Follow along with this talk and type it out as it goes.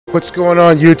What's going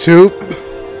on, YouTube?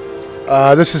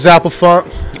 This is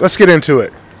AppleFUNk. Let's get into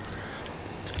it.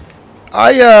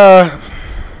 I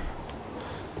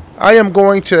am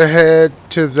going to head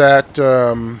to that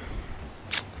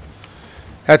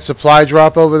supply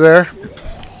drop over there.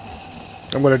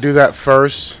 I'm going to do that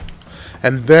first,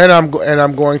 and then I'm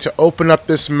going to open up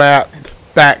this map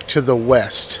back to the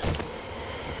west.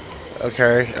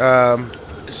 Okay,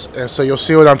 and so you'll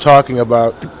see what I'm talking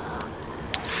about.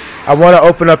 I want to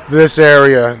open up this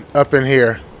area up in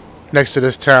here next to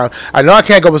this town. I know I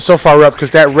can't go so far up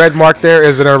because that red mark there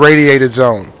is an irradiated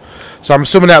zone. So I'm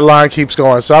assuming that line keeps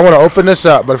going. So I want to open this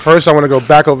up, but first I want to go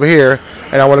back over here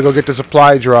and I want to go get the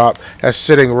supply drop that's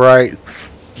sitting right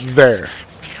there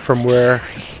from where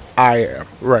I am,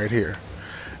 right here.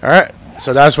 Alright,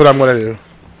 so that's what I'm going to do.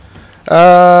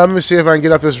 Let me see if I can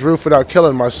get up this roof without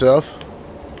killing myself.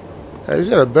 Hey, he's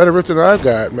got a better roof than I've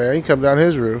got, man. He can come down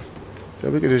his roof. Yeah,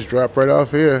 we can just drop right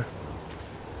off here.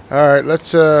 Alright,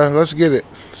 let's get it.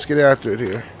 Let's get after it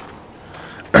here.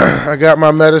 I got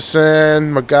my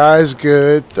medicine. My guy's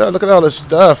good. Oh, look at all this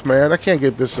stuff, man. I can't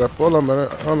get this up. Hold on a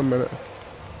minute. Hold on a minute.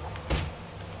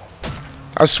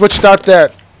 I switched out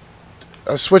the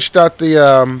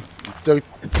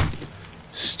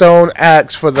stone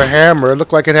axe for the hammer. It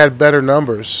looked like it had better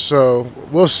numbers, so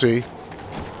we'll see.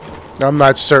 I'm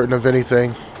not certain of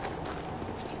anything.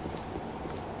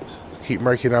 Keep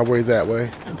making our way that way.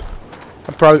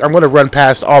 I'm going to run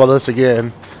past all of this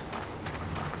again,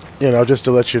 you know, just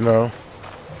to let you know,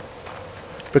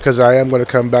 because I am going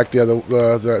to come back the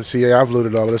other. See, I've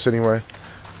looted all of this anyway.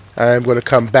 I am going to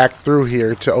come back through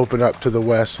here to open up to the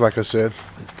west, like I said.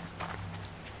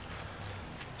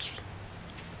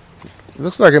 It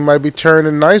looks like it might be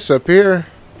turning nice up here.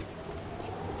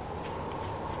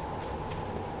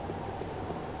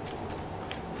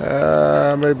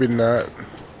 Maybe not.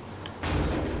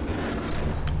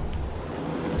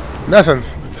 Nothing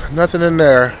in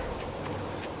there.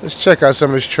 Let's check out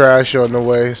some of this trash on the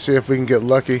way. See if we can get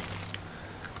lucky.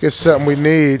 Get something we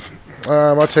need.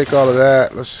 I'll take all of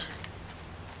that. Let's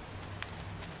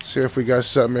see if we got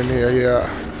something in here. Yeah.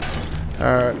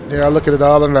 Alright. Yeah, I'll look at it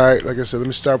all tonight. Like I said, let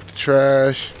me start with the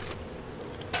trash.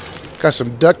 Got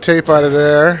some duct tape out of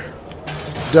there.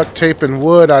 Duct tape and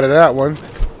wood out of that one.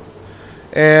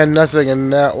 And nothing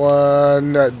in that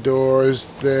one. That door is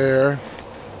there.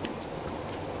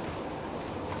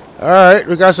 Alright,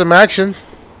 we got some action.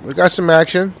 We got some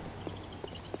action.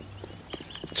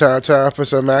 Time for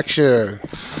some action.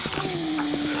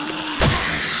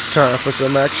 Time for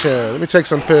some action. Let me take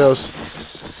some pills.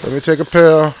 Let me take a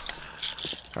pill.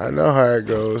 I know how it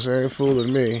goes. It ain't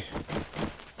fooling me.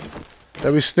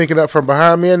 They'll be sneaking up from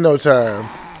behind me in no time.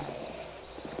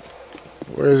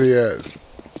 Where is he at?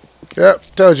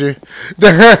 Yep, told you.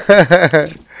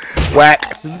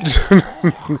 Whack.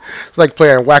 It's like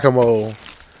playing whack-a-mole.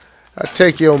 I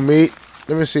take your meat.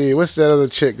 Let me see. What's that other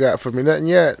chick got for me? Nothing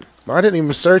yet. I didn't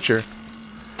even search her.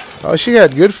 Oh, she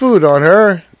had good food on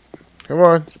her. Come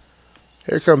on.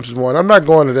 Here comes one. I'm not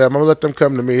going to them. I'm going to let them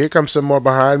come to me. Here comes some more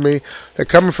behind me. They're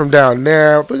coming from down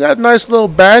there. We got a nice little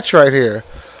batch right here.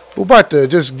 We're about to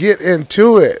just get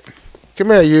into it. Come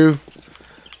here, you.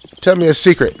 Tell me a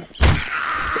secret.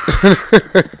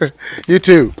 You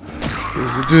too.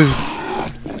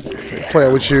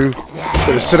 Playing with you.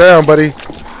 Better sit down, buddy.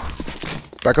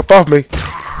 Back up off me.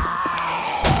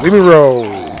 Leave me roll.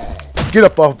 Get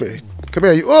up off me. Come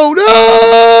here, you. Oh,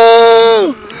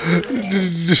 no!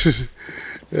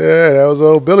 Yeah, that was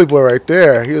old Billy Boy right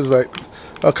there. He was like,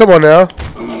 oh, come on now.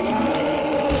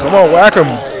 Come on, whack him.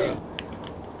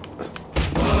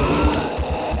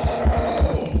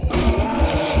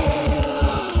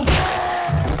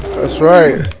 That's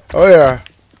right. Oh, yeah.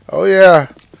 Oh, yeah.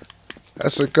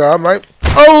 That's a car, Mike.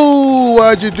 Oh,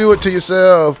 why'd you do it to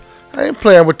yourself? I ain't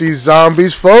playing with these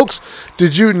zombies, folks.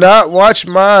 Did you not watch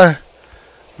my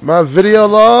video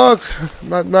log?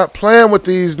 I'm not playing with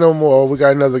these no more. We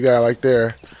got another guy like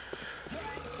there.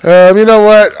 You know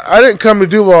what? I didn't come to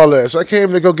do all this. I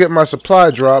came to go get my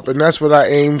supply drop, and that's what I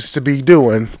aims to be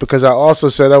doing. Because I also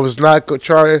said I was going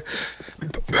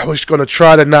to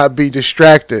try to not be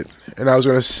distracted, and I was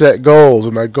going to set goals.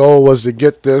 And my goal was to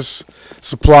get this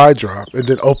supply drop and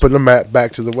then open the map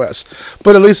back to the west.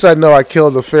 But at least I know I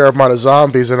killed a fair amount of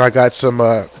zombies, and I got some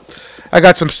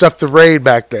stuff to raid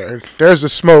back there. There's the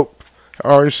smoke,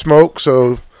 orange smoke.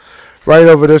 So right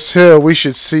over this hill, we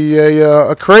should see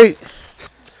a crate.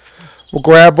 We'll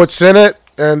grab what's in it,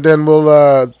 and then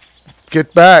we'll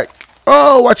get back.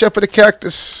 Oh, watch out for the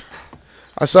cactus.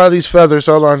 I saw these feathers.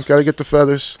 Hold on, gotta get the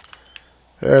feathers.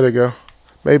 There they go.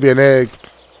 Maybe an egg.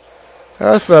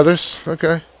 Feathers.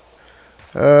 Okay.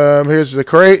 Here's the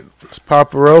crate. Let's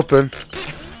pop her open.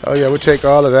 Oh yeah, we take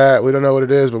all of that. We don't know what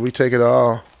it is, but we take it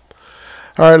all.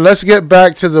 All right, let's get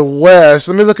back to the west.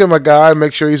 Let me look at my guy,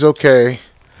 make sure he's okay.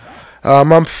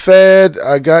 I'm fed.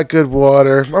 I got good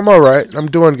water. I'm all right. I'm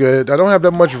doing good. I don't have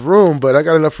that much room, but I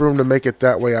got enough room to make it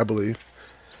that way, I believe.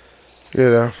 You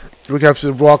know, we have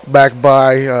to walk back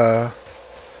by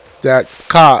that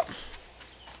cop,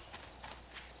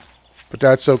 but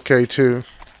that's okay too.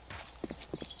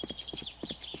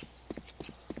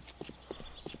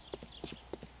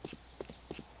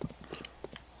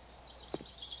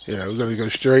 Yeah, we're gonna go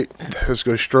straight. Let's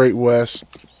go straight west.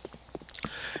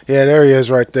 Yeah, there he is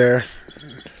right there.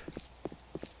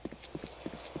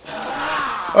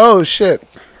 Oh shit!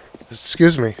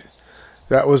 Excuse me.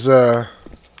 That was Alright.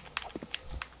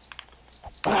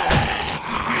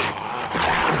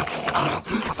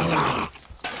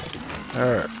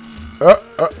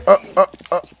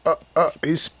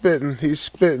 He's spitting. He's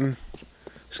spitting.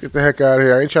 Let's get the heck out of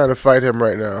here. I ain't trying to fight him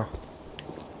right now.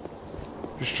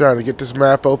 Just trying to get this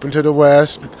map open to the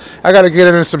west. I gotta get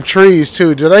into some trees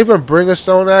too. Did I even bring a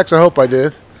stone axe? I hope I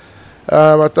did.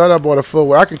 I thought I bought a full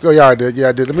one. I can go. Yeah, I did. Yeah,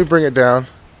 I did. Let me bring it down.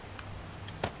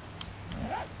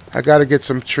 I gotta get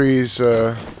some trees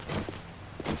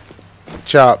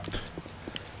chopped.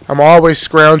 I'm always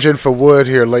scrounging for wood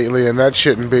here lately, and that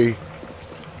shouldn't be.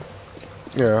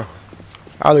 You know,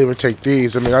 I'll even take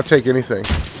these. I mean, I'll take anything.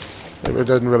 It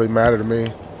doesn't really matter to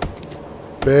me.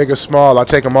 Big or small, I'll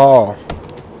take them all.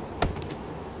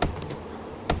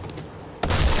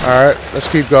 Alright, let's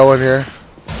keep going here.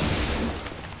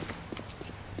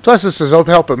 Plus, this is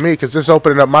helping me because this is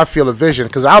opening up my field of vision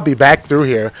because I'll be back through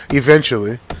here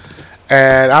eventually.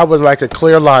 And I would like a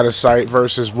clear line of sight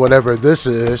versus whatever this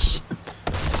is.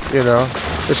 You know,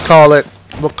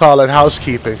 we'll call it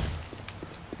housekeeping.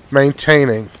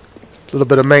 Maintaining. A little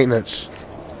bit of maintenance.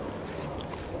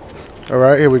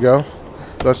 Alright, here we go.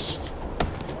 Let's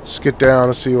get down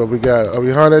and see what we got. Are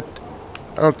we hunted?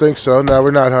 I don't think so. No,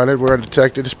 we're not hunted. We're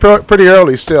undetected. It's pretty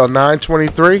early still.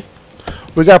 9:23.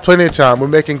 We got plenty of time. We're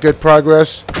making good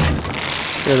progress.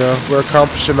 You know, we're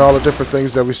accomplishing all the different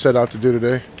things that we set out to do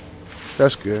today.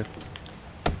 That's good.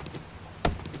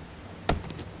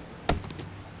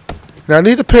 Now, I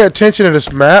need to pay attention to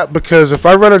this map because if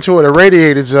I run into an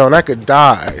irradiated zone, I could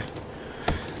die.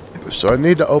 So I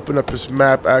need to open up this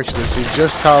map actually to see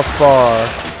just how far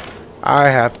I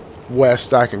have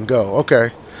west I can go.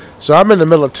 Okay. So I'm in the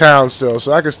middle of town still,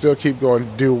 so I can still keep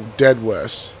going due dead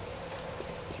west.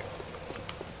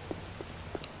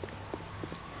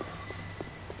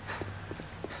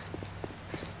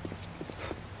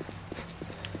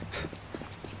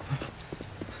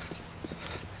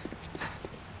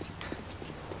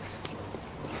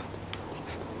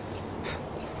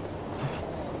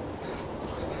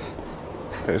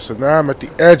 Okay, so now I'm at the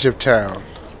edge of town.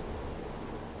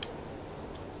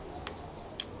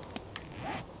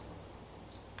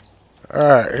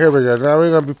 Alright, here we go. Now we're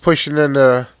going to be pushing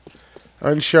into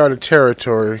uncharted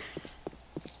territory.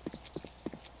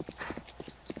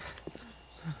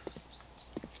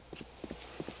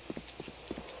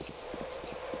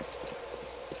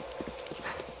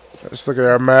 Let's look at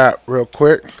our map real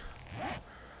quick.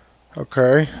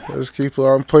 Okay, let's keep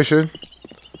on pushing.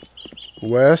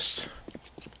 West.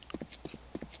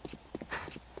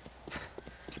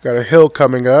 Got a hill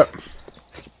coming up.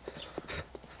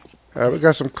 We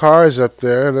got some cars up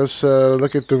there. Let's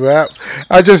look at the map.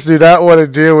 I just do not want to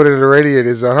deal with an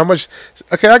irradiated zone. How much?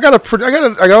 Okay, I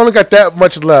only got that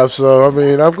much left, so I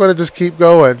mean, I'm gonna just keep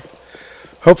going.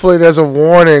 Hopefully, there's a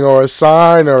warning or a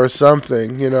sign or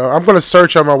something. You know, I'm gonna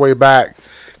search on my way back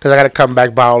because I gotta come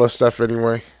back by all this stuff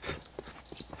anyway.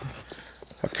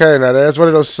 Okay, now there's one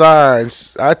of those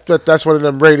signs. I bet that's one of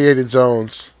them radiated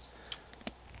zones.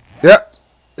 Yep.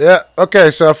 Yeah,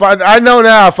 okay, so if I know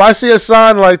now, if I see a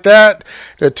sign like that,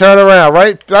 to turn around,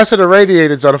 right? That's an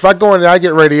irradiated zone. If I go in there, I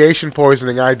get radiation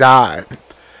poisoning, I die.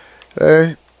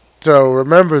 Okay? So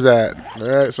remember that.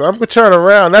 Alright, so I'm going to turn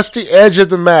around. That's the edge of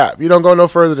the map. You don't go no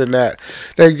further than that.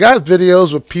 They got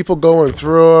videos with people going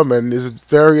through them, and there's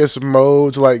various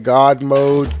modes, like God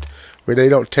mode, where they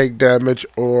don't take damage,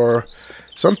 or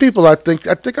some people, I think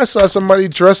I saw somebody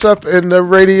dress up in the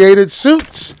radiated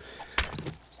suits.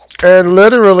 And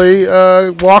literally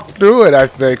walked through it, I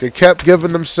think, and kept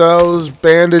giving themselves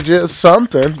bandages,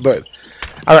 something. But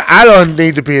I don't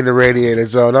need to be in the radiated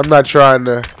zone. I'm not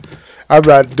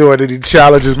doing any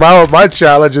challenges. My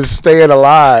challenge is staying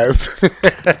alive.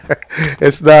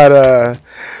 It's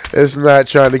not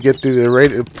trying to get through the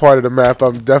rated part of the map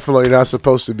I'm definitely not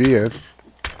supposed to be in.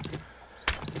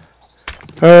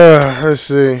 Let's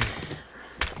see.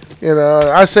 You know,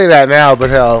 I say that now,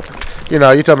 but hell, You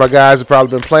know, you're talking about guys that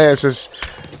probably been playing since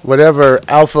whatever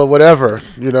alpha, whatever.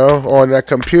 You know, on that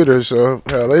computer. So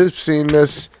hell, they've seen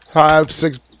this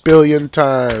 5-6 billion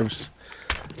times.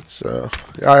 So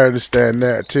I understand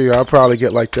that too. I'll probably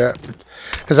get like that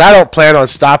because I don't plan on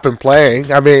stopping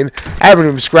playing. I mean, I haven't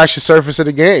even scratched the surface of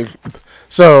the game.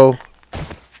 So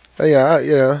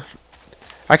yeah,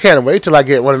 I can't wait till I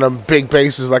get one of them big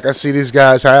bases like I see these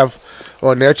guys have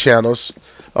on their channels,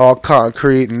 all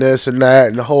concrete and this and that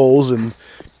and holes and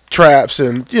traps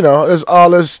and you know, there's all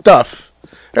this stuff.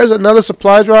 There's another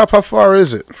supply drop. How far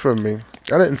is it from me?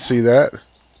 I didn't see that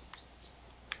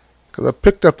because I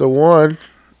picked up the one.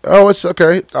 Oh, it's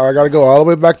okay. I got to go all the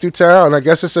way back through town. I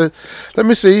guess it's a... Let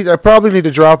me see. I probably need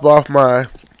to drop off my...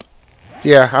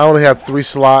 Yeah, I only have 3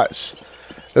 slots.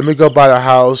 Let me go by the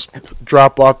house,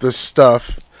 drop off this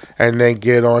stuff, and then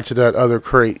get onto that other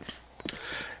crate.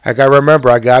 I got to remember,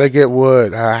 I got to get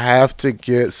wood. I have to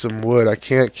get some wood. I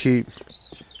can't keep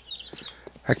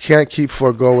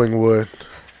foregoing wood.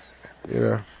 You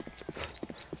know.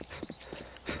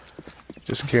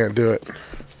 Just can't do it.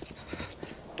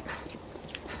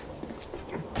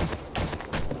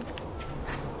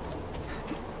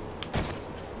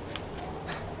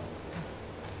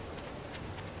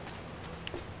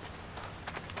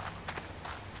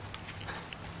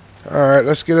 Alright,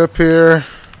 let's get up here.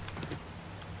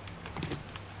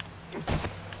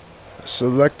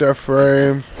 Select our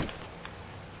frame.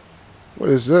 What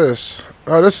is this?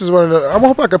 Oh, this is one of the... I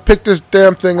hope I can pick this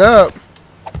damn thing up.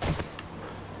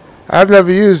 I've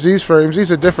never used these frames. These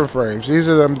are different frames. These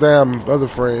are them damn other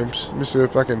frames. Let me see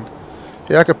if I can...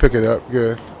 Yeah, I can pick it up.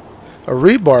 Good. A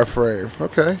rebar frame.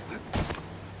 Okay.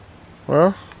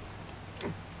 Well...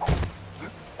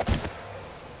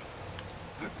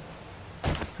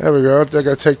 There we go. I think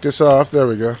I take this off. There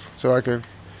we go. So I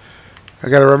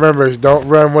gotta remember, don't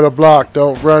run with a block.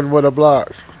 Don't run with a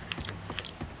block.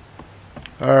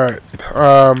 Alright.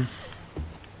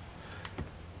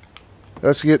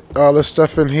 Let's get all this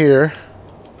stuff in here.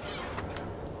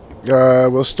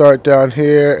 We'll start down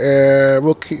here and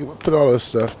we'll put all this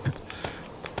stuff.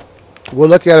 We'll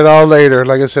look at it all later.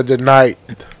 Like I said, tonight.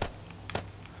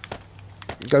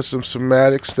 Got some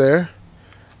somatics there.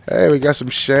 Hey, we got some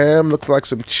sham. Looks like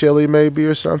some chili maybe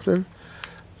or something.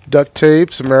 Duct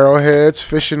tape, some arrowheads,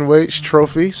 fishing weights,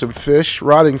 trophy, some fish,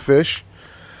 rotting fish.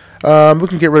 We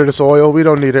can get rid of this oil. We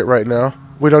don't need it right now.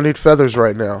 We don't need feathers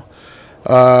right now.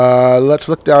 Let's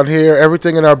look down here.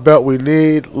 Everything in our belt we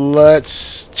need.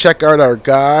 Let's check out our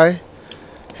guy.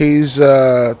 He's,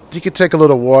 he can take a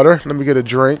little water. Let me get a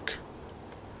drink.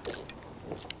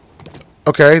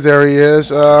 Okay, there he is.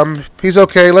 He's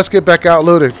okay. Let's get back out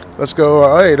looting. Let's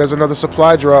go. Hey, there's another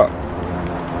supply drop.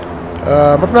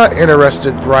 I'm not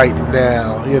interested right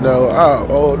now, you know.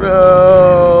 Oh no.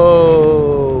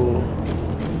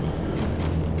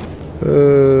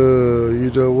 You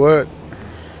know what?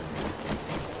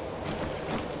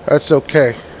 That's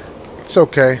okay. It's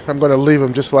okay. I'm going to leave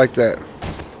him just like that.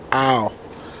 Ow.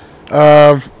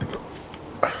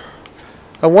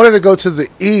 I wanted to go to the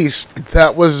east.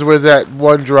 That was where that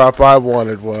one drop I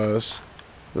wanted was.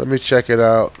 Let me check it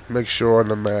out. Make sure on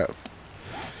the map.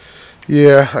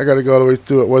 Yeah, I got to go all the way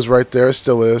through. It was right there. It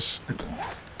still is.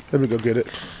 Let me go get it.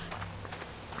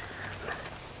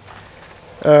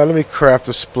 Let me craft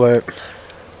a splint. I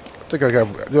think I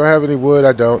got... Do I have any wood?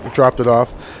 I don't. I dropped it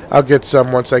off. I'll get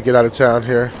some once I get out of town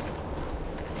here.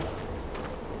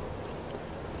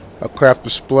 I'll craft a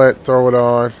splint. Throw it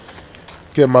on.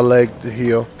 Get my leg to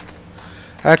heal.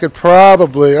 I could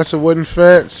probably... That's a wooden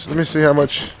fence. Let me see how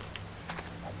much...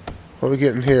 What are we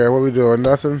getting here? What are we doing?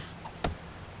 Nothing?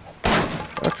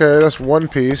 Okay, that's one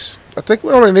piece. I think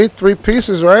we only need 3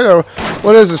 pieces, right? Or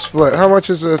what is a split? How much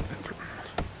is a...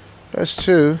 That's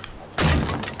 2.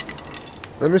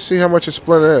 Let me see how much a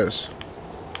split is.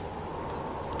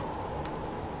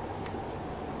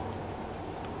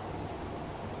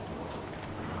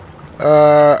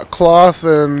 Cloth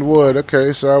and wood.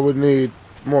 Okay, so I would need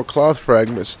more cloth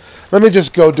fragments. Let me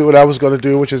just go do what I was going to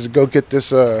do, which is to go get this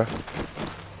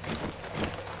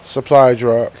supply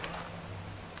drop.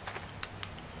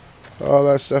 All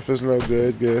that stuff is no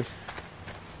good. Good.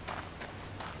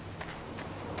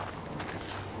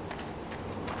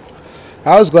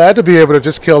 I was glad to be able to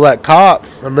just kill that cop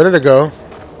a minute ago.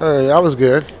 Hey, that was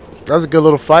good. That was a good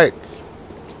little fight.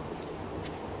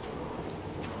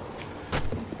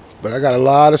 But I got a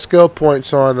lot of skill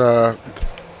points on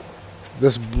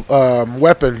this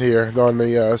weapon here, on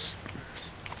the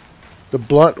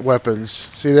blunt weapons.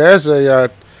 See, there's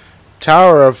a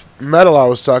tower of metal I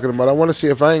was talking about. I want to see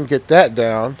if I can get that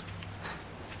down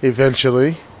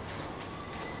eventually.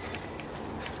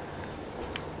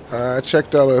 I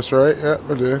checked all this, right? Yep,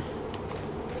 I did.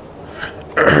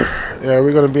 Yeah,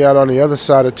 we're going to be out on the other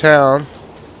side of town.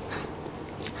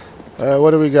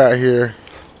 What do we got here?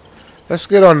 Let's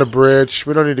get on the bridge.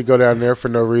 We don't need to go down there for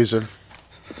no reason.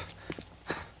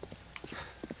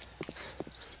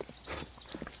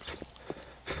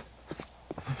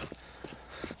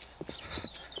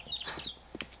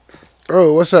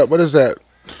 Oh, what's up? What is that?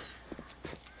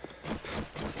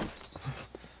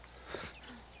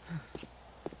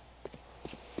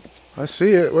 I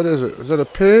see it. What is it? Is that a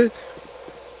pig?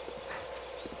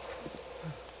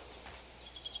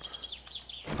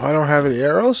 Oh, I don't have any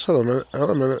arrows? Hold on a minute. Hold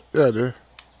on a minute. Yeah, I do.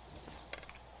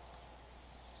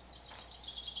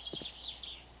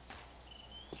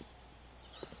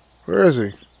 Where is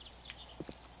he?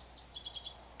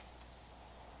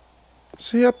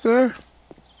 Is he up there?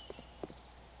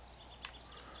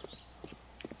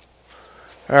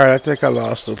 Alright, I think I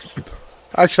lost him.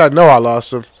 Actually, I know I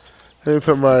lost him. Let me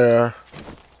put my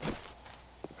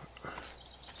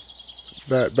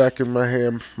bat back in my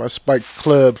hand. My spiked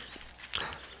club.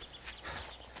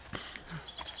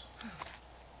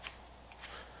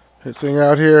 Anything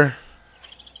out here?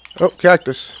 Oh,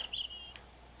 cactus.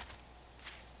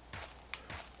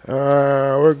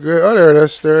 We're good. Oh, there it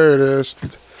is. There it is.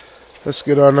 Let's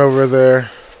get on over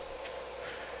there.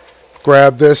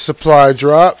 Grab this supply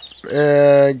drop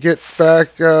and get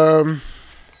back.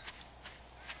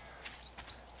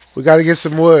 We got to get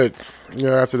some wood. You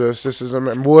know, after this. This is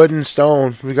wood and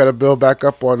stone. We got to build back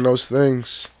up on those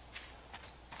things.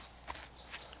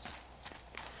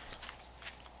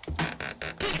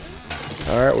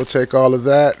 Alright, we'll take all of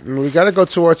that. And we got to go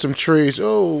towards some trees.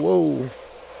 Oh, whoa.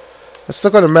 Let's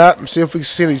look on the map and see if we can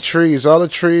see any trees. All the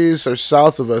trees are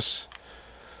south of us.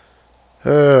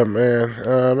 Oh,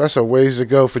 man. That's a ways to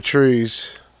go for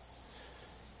trees.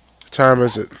 What time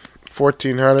is it?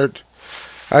 1400.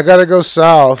 I got to go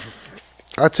south.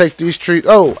 I'll take these trees.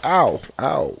 Oh, ow.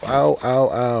 Ow, ow, ow,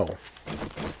 ow.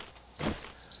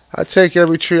 I take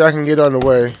every tree I can get on the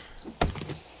way.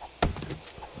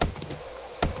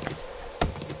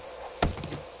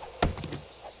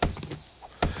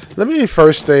 Let me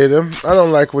first aid him. I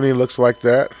don't like when he looks like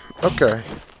that. Okay.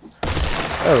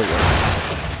 There we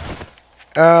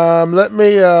go. Let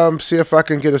me see if I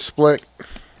can get a splint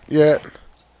yet.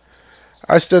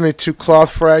 I still need 2 cloth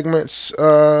fragments.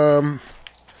 Where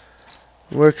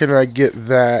can I get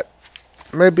that?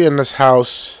 Maybe in this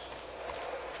house.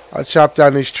 I chop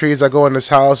down these trees. I go in this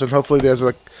house and hopefully there's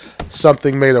like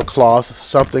something made of cloth.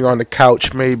 Something on the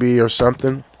couch maybe or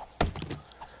something.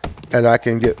 And I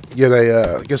can get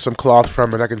some cloth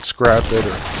from it. I can scrap it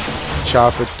or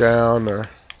chop it down or.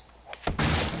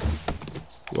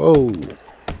 Whoa.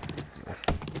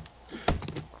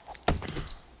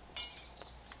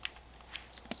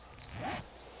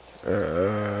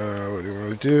 What do we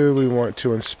want to do? We want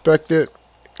to inspect it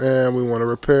and we want to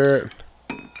repair it.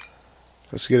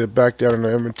 Let's get it back down in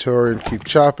the inventory and keep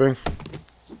chopping.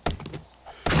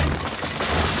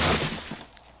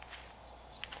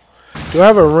 Do I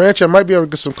have a wrench? I might be able to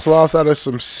get some cloth out of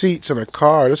some seats in a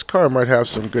car. This car might have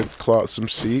some good cloth, some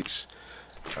seats.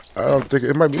 I don't think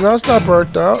it might be. No, it's not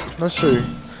burnt out. Let's see.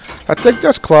 I think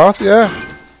that's cloth. Yeah.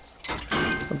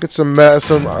 I'll get some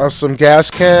gas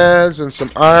cans and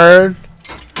some iron.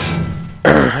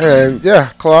 And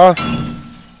yeah, cloth.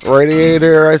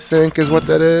 Radiator, I think, is what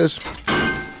that is.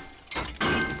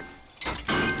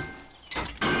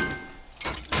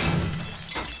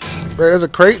 There's a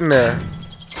crate in there.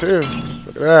 Too.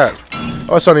 Look at that.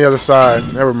 Oh, it's on the other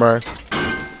side. Never mind.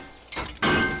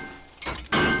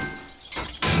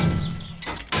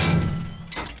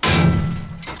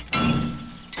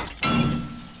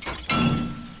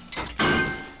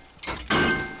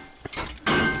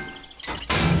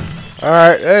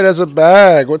 Alright, hey, there's a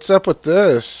bag. What's up with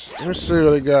this? Let me see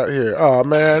what they got here. Oh,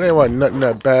 man, there wasn't nothing in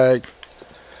that bag.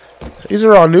 These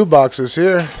are all new boxes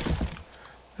here.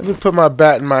 Let me put my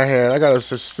bat in my hand. I got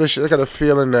a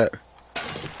feeling that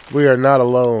we are not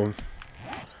alone.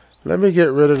 Let me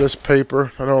get rid of this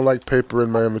paper. I don't like paper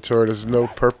in my inventory. There's no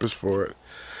purpose for it.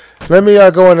 Let me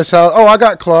go in this house. Oh, I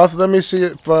got cloth. Let me see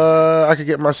if I can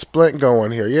get my splint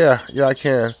going here. Yeah, I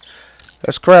can.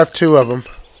 Let's craft 2 of them.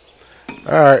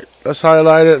 Alright, let's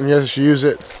highlight it and just use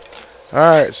it.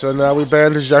 Alright, so now we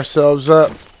bandaged ourselves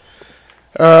up.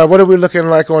 What are we looking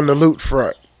like on the loot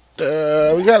front?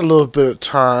 We got a little bit of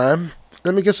time.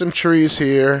 Let me get some trees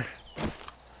here.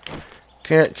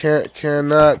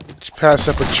 Cannot pass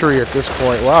up a tree at this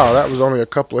point. Wow, that was only a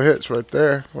couple of hits right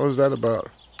there. What was that about?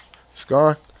 It's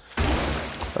gone.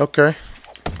 Okay.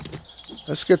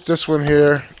 Let's get this one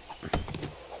here.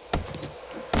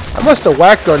 I must have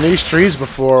whacked on these trees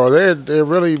before. They're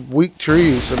really weak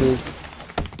trees. I mean,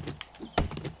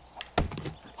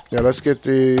 yeah. Let's get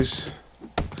these.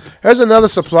 There's another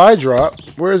supply drop.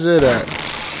 Where is it at?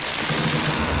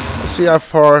 Let's see how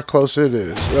far close it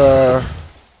is.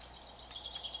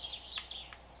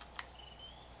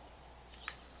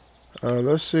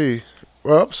 Let's see.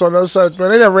 Well, so on the other side, man,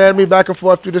 they done ran me back and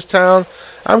forth through this town.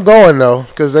 I'm going, though,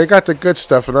 because they got the good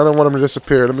stuff, and I don't want them to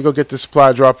disappear. Let me go get this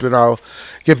supply drop, and I'll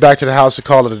get back to the house and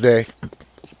call it a day.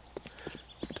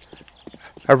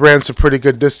 I ran some pretty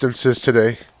good distances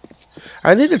today.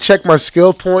 I need to check my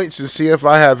skill points and see if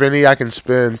I have any I can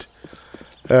spend.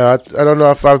 I don't know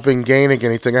if I've been gaining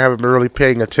anything. I haven't been really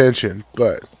paying attention,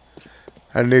 but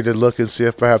I need to look and see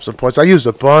if I have some points. I used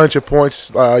a bunch of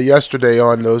points yesterday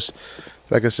on those,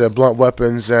 like I said, blunt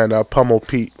weapons and pummel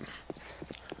Pete.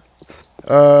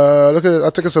 Look at it. I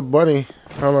think it's a bunny.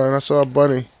 Hold on, I saw a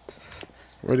bunny.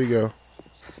 Where'd he go?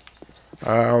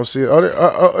 I don't see it.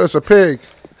 Oh, it's a pig.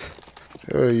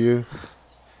 There you.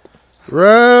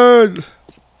 Run!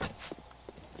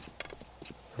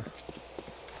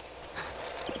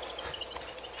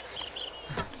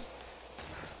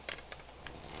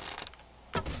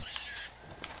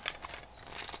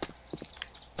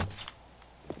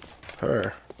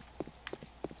 Her.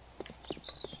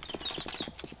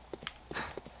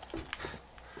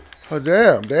 Oh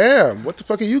damn! What the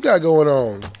fuck you got going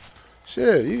on?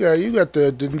 Shit, you got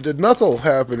the knuckle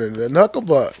happening, the knuckle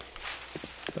butt.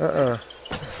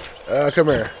 Come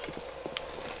here.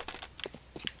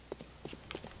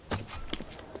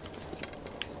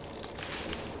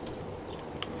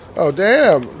 Oh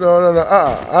damn! No.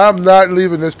 I'm not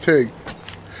leaving this pig.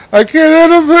 I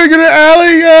can't have a pig in the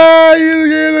alley.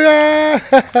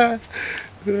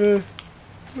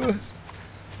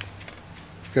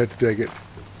 God dang it.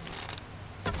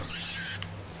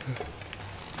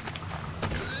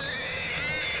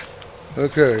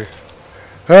 Okay.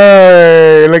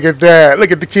 Hey, look at that.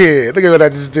 Look at the kid. Look at what I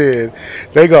just did.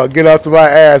 They gonna get off to my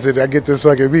ass and I get this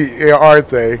fucking meat, aren't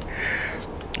they?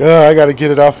 I gotta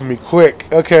get it off of me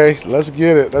quick. Okay, let's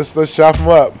get it. Let's chop them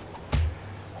up.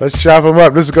 Let's chop them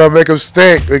up. This is gonna make them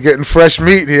stink. We're getting fresh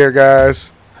meat here,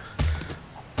 guys.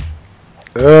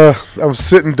 I'm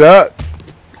sitting duck.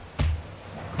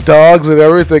 Dogs and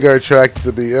everything are attracted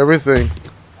to me. Everything.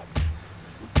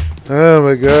 Oh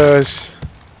my gosh.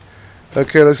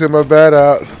 Okay, let's get my bat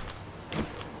out.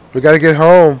 We gotta get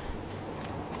home.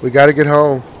 We gotta get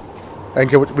home. And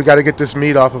we gotta get this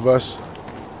meat off of us.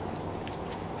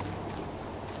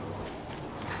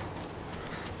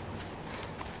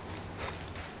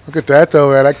 Look at that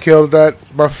though, man. I killed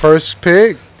my first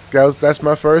pig. That's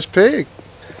my first pig.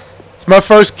 It's my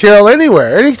first kill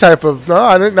anywhere. Any type of... No,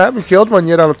 I haven't killed one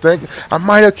yet, I don't think. I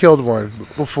might have killed one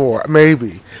before.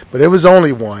 Maybe. But it was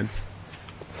only one.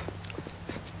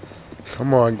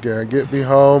 Come on, Gary. Get me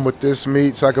home with this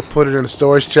meat so I can put it in a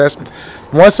storage chest.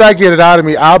 Once I get it out of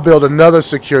me, I'll build another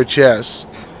secure chest.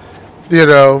 You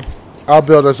know, I'll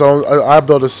build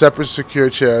a separate secure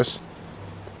chest.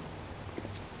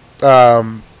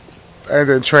 And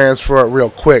then transfer it real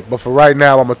quick. But for right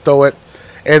now, I'm going to throw it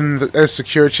in the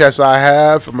secure chest I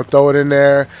have. I'm going to throw it in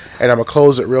there. And I'm going to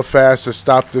close it real fast to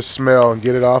stop this smell and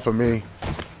get it off of me.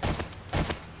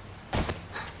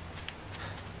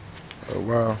 Oh,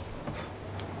 wow.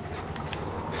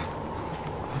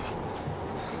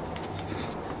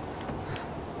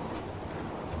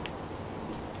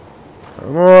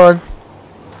 Come on.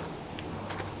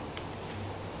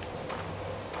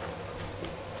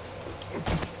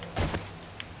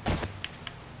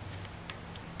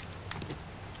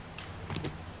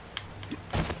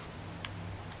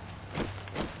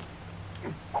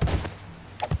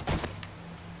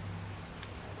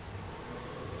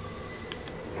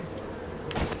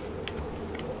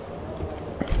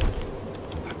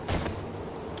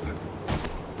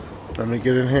 Let me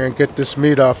get in here and get this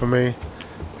meat off of me.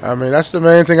 I mean, that's the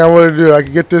main thing I want to do. I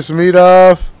can get this meat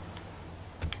off.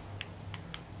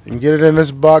 And get it in this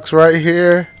box right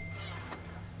here.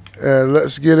 And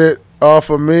let's get it off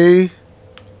of me.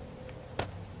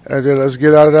 And then let's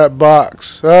get out of that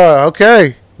box.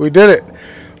 Okay. We did it.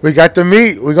 We got the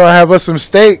meat. We're going to have us some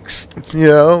steaks. You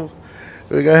know.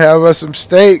 We're going to have us some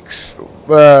steaks.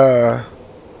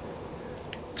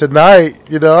 Tonight.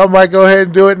 You know, I might go ahead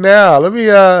and do it now. Let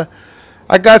me,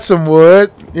 I got some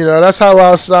wood. You know, that's how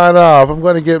I'll sign off. I'm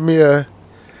going to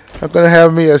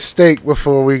have me a steak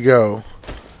before we go.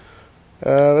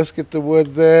 Let's get the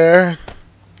wood there.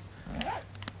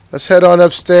 Let's head on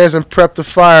upstairs and prep the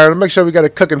fire. Let's make sure we got a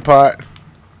cooking pot.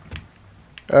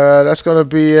 That's going to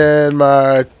be in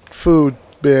my food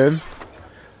bin.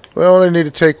 We only need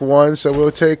to take one, so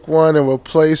we'll take one and we'll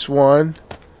place one,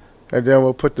 and then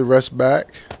we'll put the rest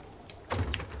back.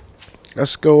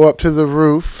 Let's go up to the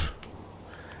roof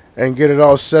and get it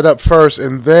all set up first,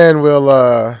 and then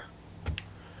we'll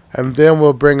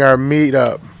bring our meat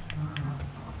up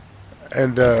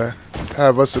and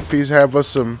have us a piece, have us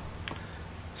some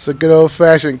good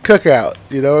old-fashioned cookout.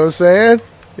 You know what I'm saying?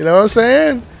 You know what I'm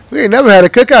saying? We ain't never had a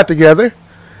cookout together.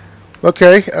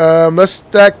 Okay, let's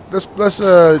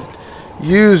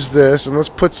use this and let's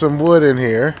put some wood in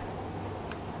here.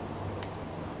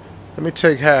 Let me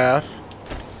take half.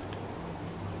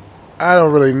 I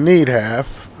don't really need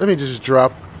half. Let me just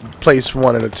place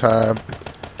one at a time.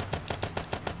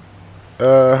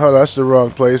 Hold on, that's the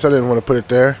wrong place. I didn't want to put it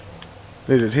there.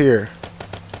 Need it here.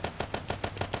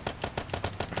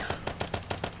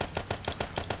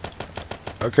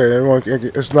 Okay,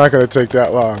 it's not going to take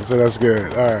that long, so that's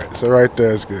good. Alright, so right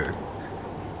there is good.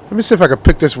 Let me see if I can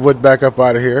pick this wood back up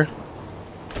out of here.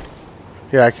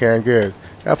 Yeah, I can. Good.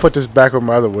 I'll put this back with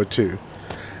my other wood, too.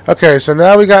 Okay, so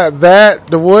now we got that,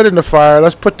 the wood in the fire.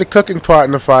 Let's put the cooking pot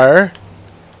in the fire.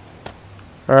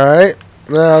 Alright,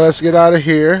 now let's get out of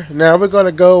here. Now we're going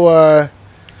to go,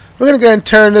 and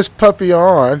turn this puppy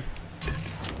on.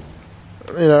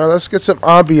 You know, let's get some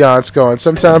ambiance going.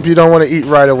 Sometimes you don't want to eat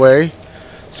right away.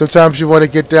 Sometimes you want to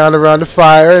get down around the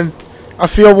fire, and I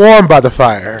feel warm by the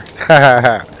fire.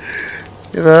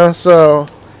 You know, so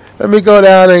let me go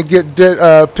down and get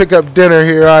pick up dinner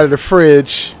here out of the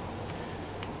fridge.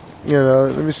 You know,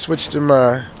 let me switch to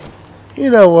my. You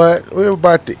know what? We're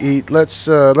about to eat. Let's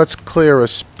clear a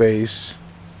space.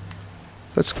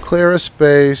 Let's clear a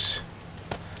space,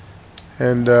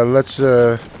 and let's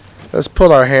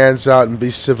pull our hands out and be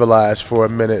civilized for a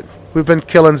minute. We've been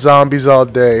killing zombies all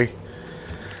day.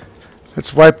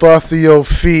 Let's wipe off the old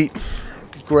feet.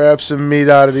 Grab some meat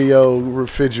out of the old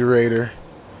refrigerator.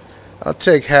 I'll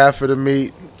take half of the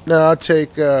meat. No, I'll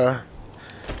take half,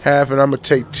 and I'm going to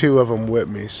take 2 of them with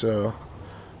me. So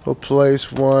we'll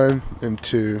place 1 and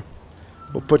 2.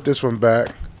 We'll put this one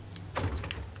back.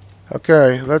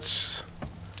 Okay, let's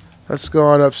go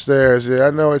on upstairs. Yeah,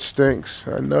 I know it stinks.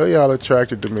 I know y'all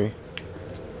attracted to me.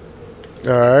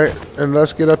 Alright, and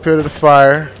let's get up here to the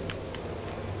fire,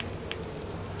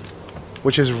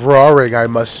 which is roaring, I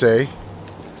must say.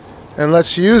 And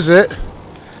let's use it.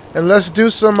 And let's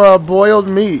do some boiled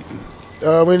meat.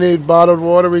 We need bottled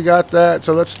water. We got that.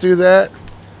 So let's do that.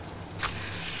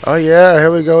 Oh, yeah.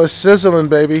 Here we go. It's sizzling,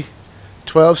 baby.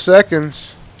 12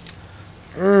 seconds.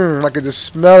 I can just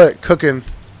smell it cooking.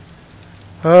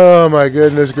 Oh, my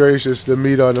goodness gracious. The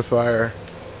meat on the fire.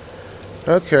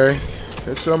 Okay.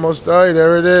 It's almost done.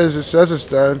 There it is. It says it's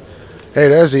done. Hey,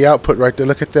 there's the output right there.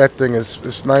 Look at that thing.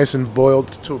 It's nice and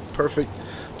boiled to a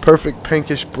perfect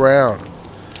pinkish brown.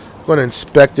 I'm going to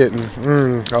inspect it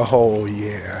and oh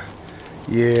yeah.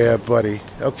 Yeah, buddy.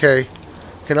 Okay.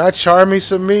 Can I char me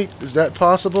some meat? Is that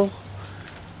possible?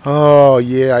 Oh,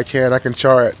 yeah, I can. I can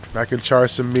char it. I can char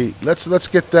some meat. Let's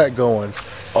get that going.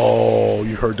 Oh,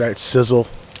 you heard that sizzle?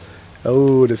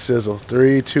 Oh, the sizzle.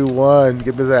 3, 2, 1.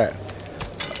 Give me that.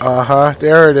 Uh-huh.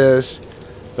 There it is.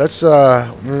 Let's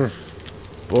boy,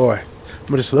 I'm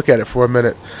gonna just look at it for a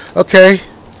minute. Okay,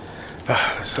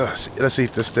 let's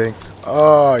eat this thing.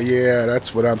 Oh yeah,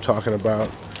 that's what I'm talking about.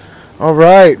 All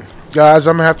right, guys,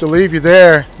 I'm gonna have to leave you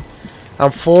there.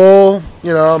 I'm full.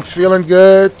 You know, I'm feeling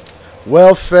good,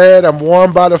 well fed. I'm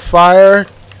warm by the fire.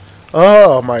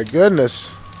 Oh my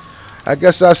goodness. I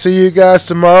guess I'll see you guys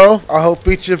tomorrow. I hope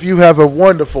each of you have a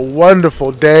wonderful,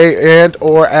 wonderful day and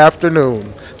or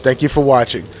afternoon. Thank you for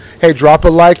watching. Hey, drop a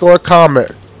like or a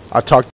comment. I'll talk